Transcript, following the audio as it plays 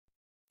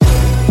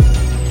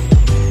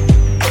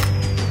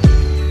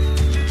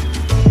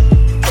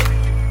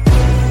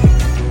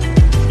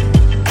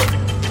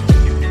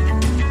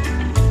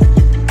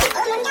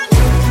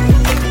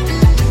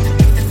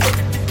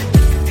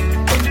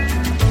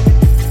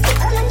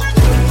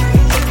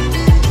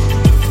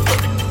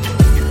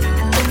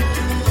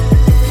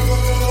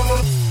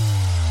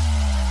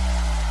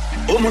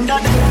ਮੁੰਡਾ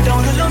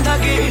ਡਾਊਨ ਲਾਉਂਦਾ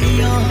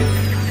ਗੇੜੀਆਂ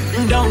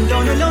ਡਾਊਨ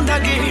ਲਾਉਂਦਾ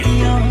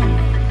ਗੇੜੀਆਂ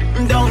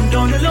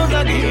ਡਾਊਨ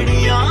ਲਾਉਂਦਾ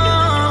ਗੇੜੀਆਂ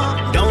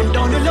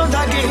ਡਾਊਨ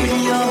ਲਾਉਂਦਾ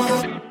ਗੇੜੀਆਂ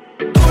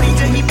ਥੋੜੀ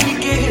ਜਿਹੀ ਪੀ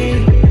ਕੇ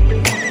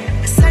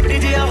ਸੈੱਟ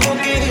ਜਿਹਾ ਹੋ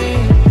ਕੇ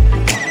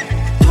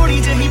ਥੋੜੀ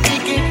ਜਿਹੀ ਪੀ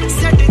ਕੇ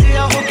ਸੈੱਟ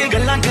ਜਿਹਾ ਹੋ ਕੇ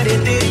ਗੱਲਾਂ ਕਰੇ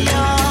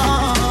ਤੇਰੀਆਂ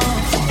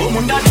ਉਹ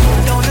ਮੁੰਡਾ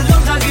ਡਾਊਨ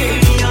ਲਾਉਂਦਾ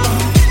ਗੇੜੀਆਂ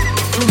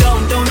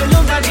ਡਾਊਨ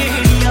ਲਾਉਂਦਾ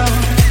ਗੇੜੀਆਂ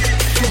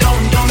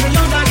ਡਾਊਨ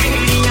ਲਾਉਂਦਾ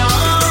ਗੇੜੀਆਂ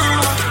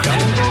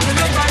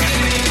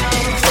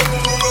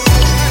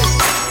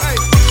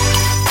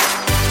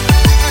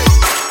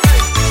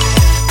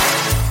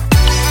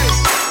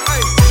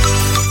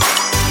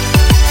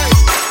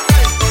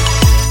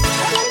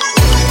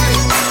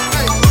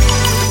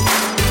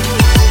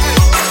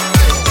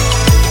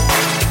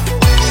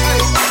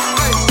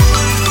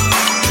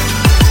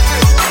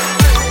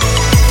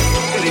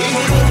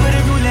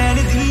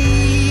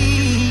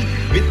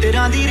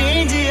ਦੀ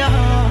ਰੇਂਜ ਆ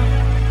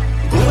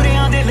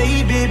ਗੋਰਿਆਂ ਦੇ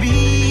ਲਈ ਬੇਬੀ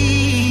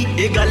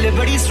ਇਹ ਗੱਲ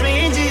ਬੜੀ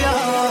ਸਟ੍ਰੇਂਜ ਆ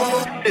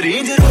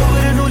ਰੇਂਜ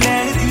ਰੋਵਰ ਨੂੰ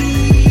ਲੈਣ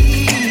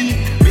ਦੀ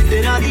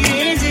ਮਿੱਤਰਾਂ ਦੀ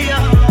ਰੇਂਜ ਆ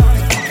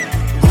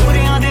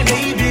ਗੋਰਿਆਂ ਦੇ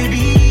ਲਈ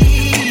ਬੇਬੀ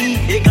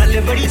ਇਹ ਗੱਲ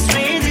ਬੜੀ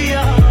ਸਟ੍ਰੇਂਜ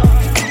ਆ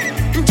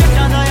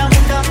ਜੱਟਾਂ ਦਾ ਆ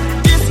ਮੁੰਡਾ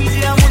ਦੇਸੀ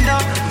ਜਿਹਾ ਮੁੰਡਾ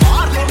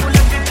ਮਾਰ ਲੈ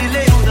ਮੁਲਕ ਚ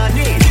ਲੈ ਆਉਂਦਾ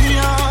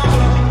ਨੇੜੀਆਂ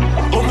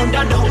ਉਹ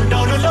ਮੁੰਡਾ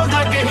ਡਾਊਨ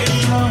ਲਾਉਂਦਾ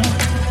ਗੇੜੀਆਂ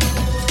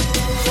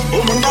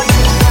ਉਹ ਮੁੰਡਾ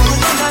ਡਾਊਨ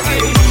ਲਾਉਂਦਾ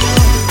ਗੇੜੀਆਂ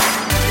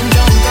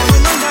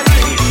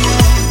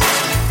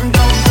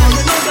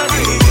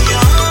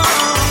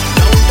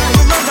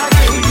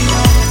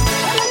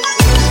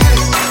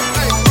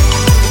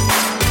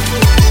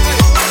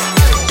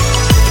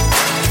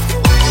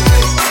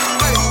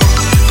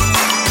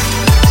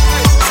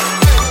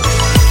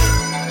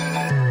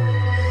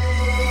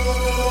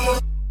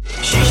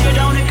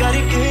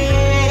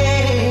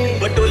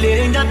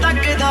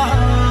ਤੱਕਦਾ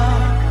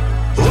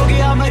ਹੋ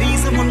ਗਿਆ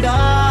ਮਰੀਜ਼ ਮੁੰਡਾ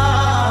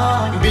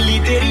ਬਿੱਲੀ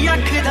ਤੇਰੀ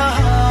ਅੱਖ ਦਾ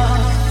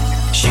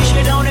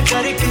ਸ਼ੀਸ਼ੇ ਡਾਊਨ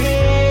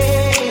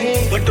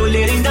ਕਰਕੇ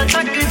ਬਟੋਲੇ ਰਹਿੰਦਾ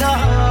ਤੱਕਦਾ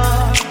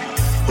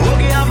ਹੋ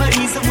ਗਿਆ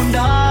ਮਰੀਜ਼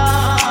ਮੁੰਡਾ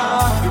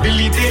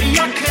ਬਿੱਲੀ ਤੇਰੀ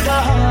ਅੱਖ ਦਾ